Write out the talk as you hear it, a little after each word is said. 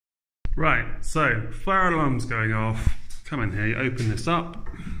Right, so fire alarm's going off. Come in here, you open this up,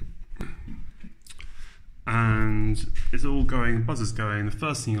 and it's all going, buzzer's going. The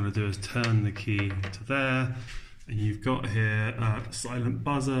first thing you're going to do is turn the key to there, and you've got here a silent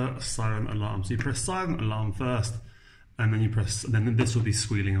buzzer, a silent alarm. So you press silent alarm first, and then you press, and then this will be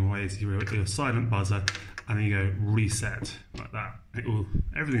squealing away. So you do a silent buzzer, and then you go reset like that. It will,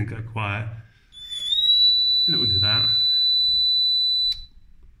 everything will go quiet, and it will do that.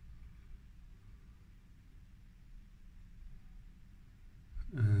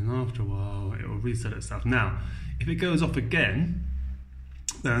 And after a while, it will reset itself. Now, if it goes off again,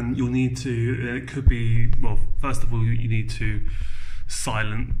 then you'll need to, it could be, well, first of all, you need to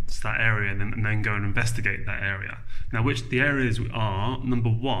silence that area and then go and investigate that area. Now, which the areas are, number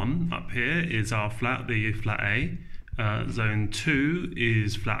 1 up here is our flat, the flat A. Zone 2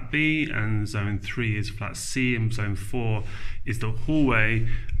 is flat B, and zone 3 is flat C, and zone 4 is the hallway,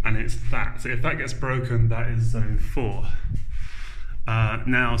 and it's that. So if that gets broken, that is zone 4.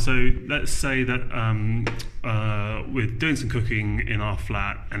 Now, so let's say that we're doing some cooking in our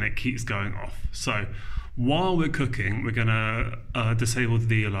flat and it keeps going off. So while we're cooking, we're going to disable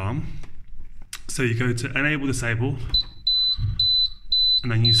the alarm. So you go to enable disable,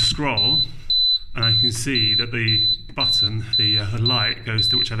 and then you scroll, and you can see that the button, the light, goes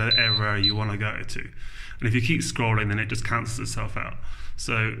to whichever area you want to go to. And if you keep scrolling, then it just cancels itself out.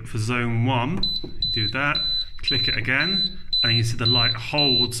 So for zone 1, do that, click it again, and you see the light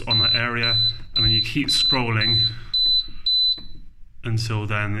holds on that area, and then you keep scrolling until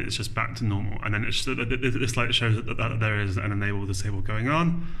then it's just back to normal. And then it's, this light shows that there is an enable disable going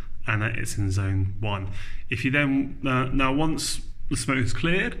on, and that it's in zone 1. If you then, now once the smoke is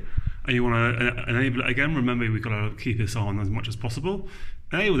cleared, and you want to enable it again, remember we've got to keep this on as much as possible.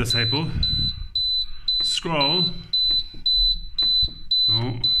 Enable disable, scroll.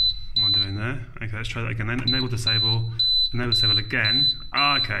 Oh, what am I doing there? Okay, let's try that again. Then enable disable again.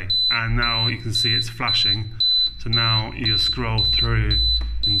 Okay, and now you can see it's flashing. So now you scroll through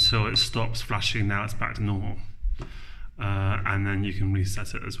until it stops flashing. Now it's back to normal. And then you can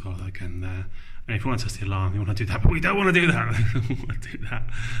reset it as well again there. And if you want to test the alarm, you want to do that, but we don't want to do that.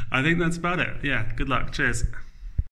 I think that's about it. Yeah, good luck. Cheers.